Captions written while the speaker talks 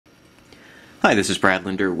Hi, this is Brad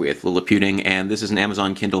Linder with Liliputing, and this is an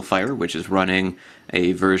Amazon Kindle Fire, which is running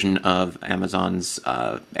a version of Amazon's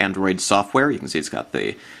Android software. You can see it's got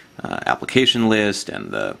the application list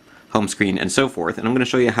and the home screen and so forth, and I'm going to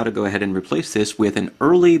show you how to go ahead and replace this with an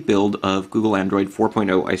early build of Google Android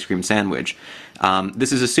 4.0 Ice Cream Sandwich.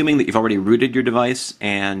 This is assuming that you've already rooted your device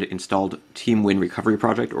and installed TeamWin Recovery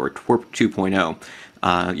Project or TWRP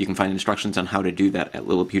 2.0. You can find instructions on how to do that at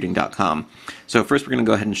liliputing.com. So first we're going to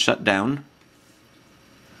go ahead and shut down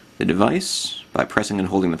the device by pressing and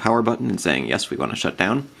holding the power button and saying yes, we want to shut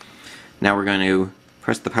down. Now we're going to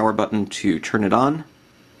press the power button to turn it on,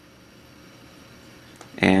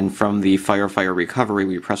 and from the Fire Recovery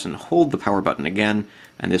we press and hold the power button again,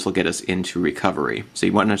 and this will get us into recovery. So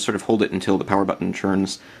you want to sort of hold it until the power button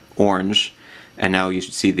turns orange, and now you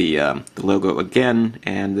should see the logo again,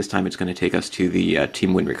 and this time it's going to take us to the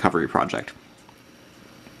TeamWin Recovery Project.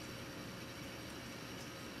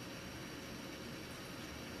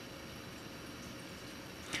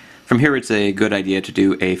 From here, it's a good idea to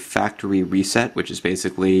do a factory reset, which is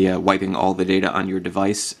basically wiping all the data on your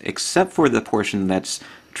device, except for the portion that's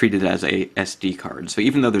treated as a SD card. So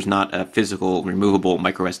even though there's not a physical removable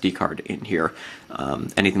micro SD card in here,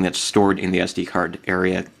 anything that's stored in the SD card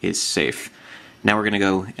area is safe. Now we're going to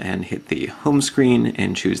go and hit the home screen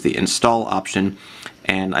and choose the install option,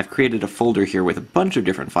 and I've created a folder here with a bunch of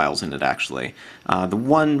different files in it actually. The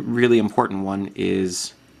one really important one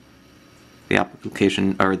is the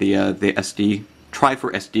application, or the SD, try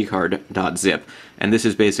for SD card.zip, and this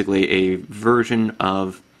is basically a version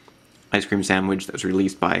of Ice Cream Sandwich that was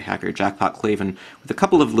released by hacker Jackpot Clavin with a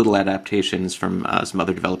couple of little adaptations from some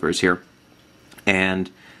other developers here.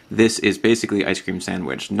 And this is basically Ice Cream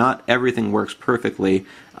Sandwich. Not everything works perfectly,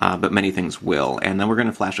 but many things will. And then we're going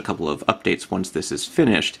to flash a couple of updates once this is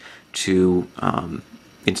finished to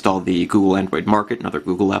install the Google Android Market and other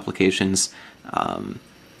Google applications,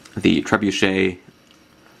 the Trebuchet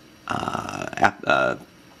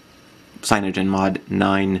CyanogenMod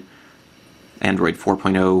 9 Android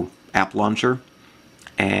 4.0 app launcher,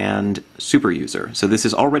 and Super User. So this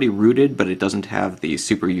is already rooted, but it doesn't have the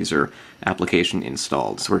Super User application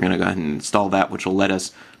installed. So we're going to go ahead and install that, which will let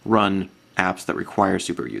us run apps that require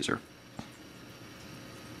Super User.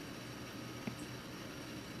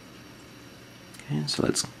 Okay, so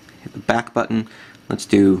let's hit the back button. Let's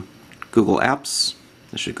do Google Apps.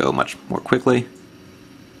 This should go much more quickly.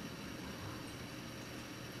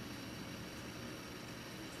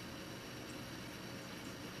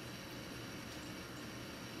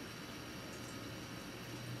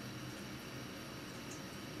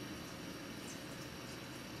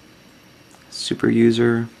 Super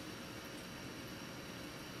User.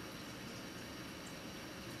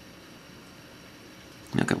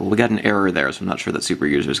 Okay, well we got an error there, so I'm not sure that Super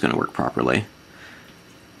User is going to work properly.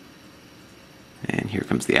 And here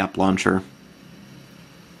comes the app launcher.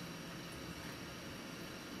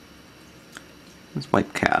 Let's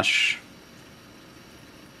wipe cache.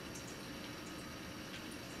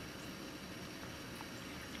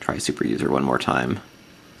 Try Super User one more time.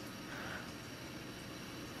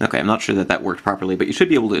 Okay, I'm not sure that that worked properly, but you should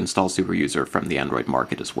be able to install Super User from the Android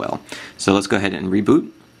Market as well. So let's go ahead and reboot.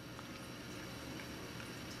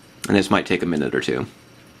 And this might take a minute or two.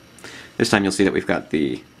 This time you'll see that we've got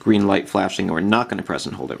the green light flashing, and we're not going to press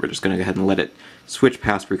and hold it. We're just going to go ahead and let it switch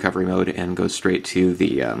past recovery mode and go straight to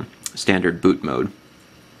the standard boot mode.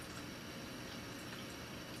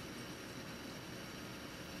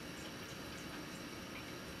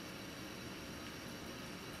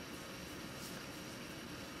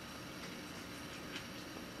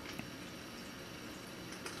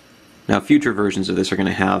 Now, future versions of this are going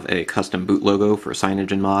to have a custom boot logo for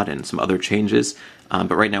CyanogenMod and some other changes,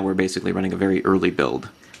 but right now we're basically running a very early build,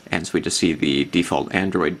 and so we just see the default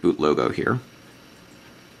Android boot logo here.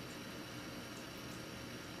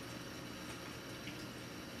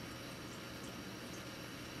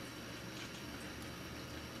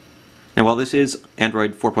 Now, while this is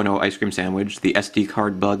Android 4.0 Ice Cream Sandwich, the SD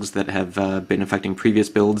card bugs that have been affecting previous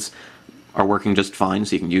builds are working just fine,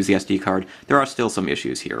 so you can use the SD card. There are still some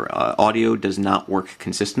issues here. Audio does not work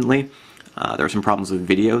consistently. There are some problems with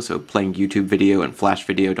video, so playing YouTube video and Flash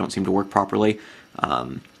video don't seem to work properly.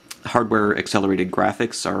 Hardware accelerated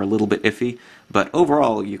graphics are a little bit iffy, but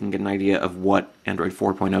overall you can get an idea of what Android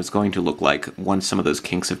 4.0 is going to look like once some of those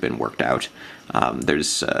kinks have been worked out. There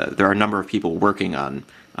are a number of people working on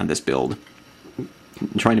this build,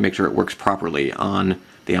 trying to make sure it works properly on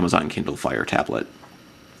the Amazon Kindle Fire tablet.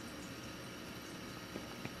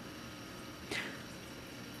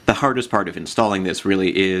 The hardest part of installing this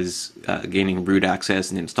really is gaining root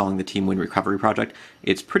access and installing the TeamWin recovery project.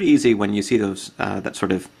 It's pretty easy when you see those that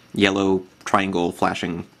sort of yellow triangle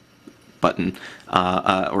flashing button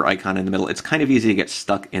or icon in the middle. It's kind of easy to get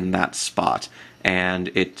stuck in that spot, and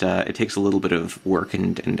it takes a little bit of work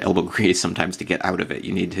and elbow grease sometimes to get out of it.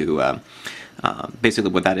 You need to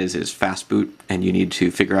basically what that is fast boot, and you need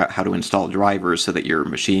to figure out how to install drivers so that your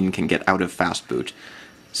machine can get out of fast boot.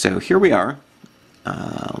 So here we are.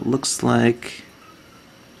 Looks like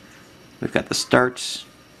we've got the start.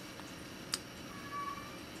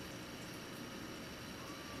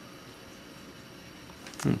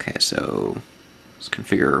 Okay, so let's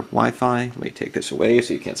configure Wi-Fi. Let me take this away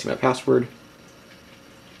so you can't see my password.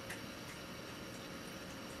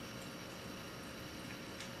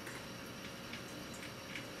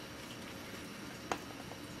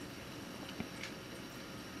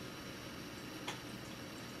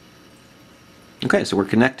 Okay, so we're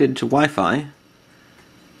connected to Wi-Fi.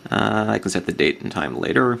 I can set the date and time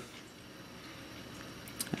later.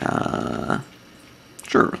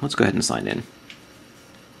 Sure, let's go ahead and sign in.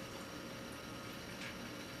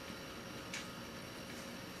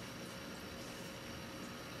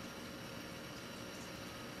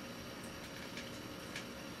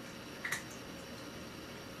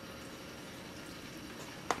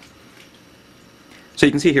 So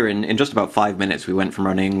you can see here in just about 5 minutes we went from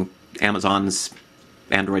running Amazon's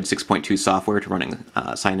Android 6.2 software to running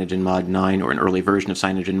CyanogenMod 9 or an early version of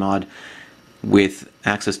CyanogenMod with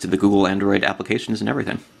access to the Google Android applications and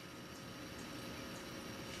everything.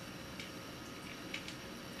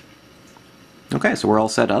 Okay, so we're all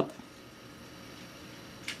set up.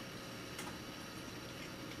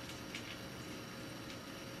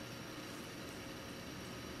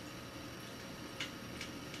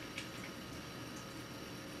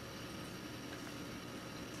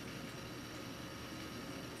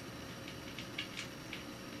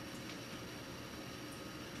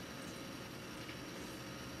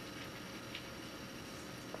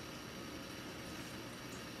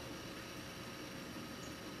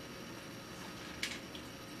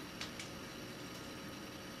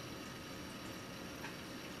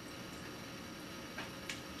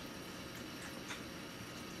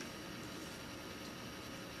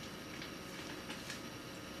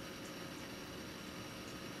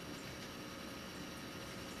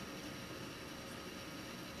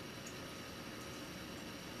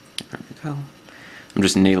 There we go. I'm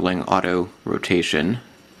just enabling auto rotation,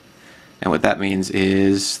 and what that means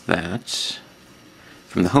is that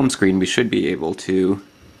from the home screen we should be able to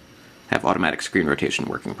have automatic screen rotation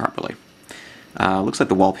working properly. Looks like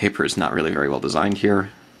the wallpaper is not really very well designed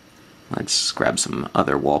here. Let's grab some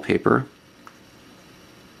other wallpaper.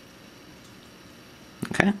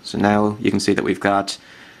 Okay, so now you can see that we've got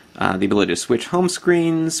the ability to switch home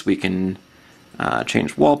screens. We can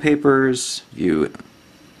change wallpapers, view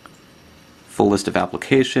full list of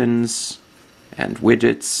applications and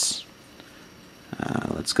widgets.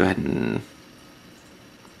 Let's go ahead and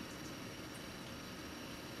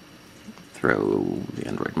throw the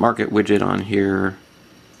Android Market widget on here.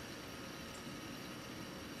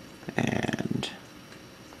 And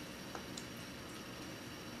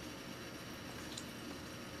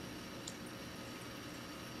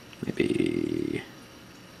maybe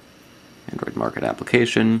Android Market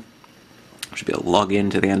application. Should be able to log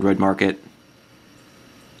into the Android Market.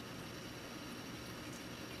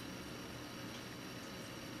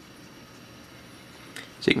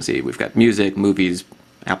 So you can see we've got music, movies,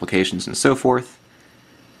 applications, and so forth.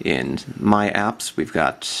 In My Apps, we've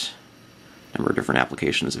got a number of different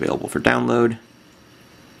applications available for download.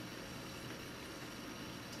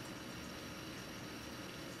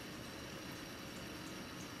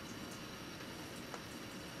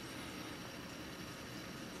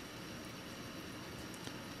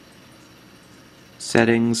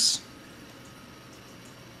 Settings.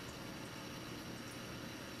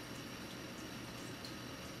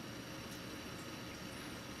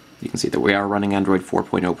 You can see that we are running Android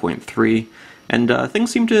 4.0.3, and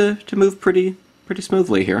things seem to move pretty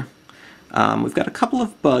smoothly here. We've got a couple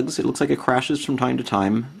of bugs. It looks like it crashes from time to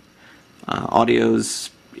time. Audio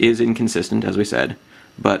is inconsistent, as we said,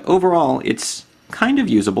 but overall it's kind of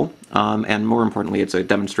usable, and more importantly it's a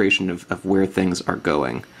demonstration of where things are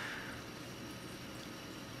going.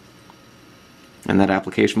 And that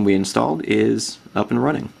application we installed is up and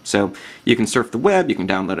running. So you can surf the web, you can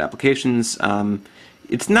download applications.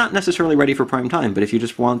 It's not necessarily ready for prime time, but if you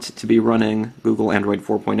just want to be running Google Android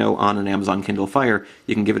 4.0 on an Amazon Kindle Fire,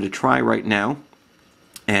 you can give it a try right now,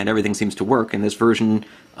 and everything seems to work. And this version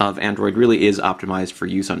of Android really is optimized for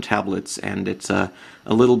use on tablets, and it's a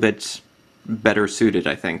little bit better suited,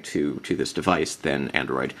 I think, to this device than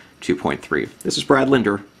Android 2.3. This is Brad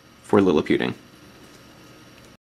Linder for Liliputing.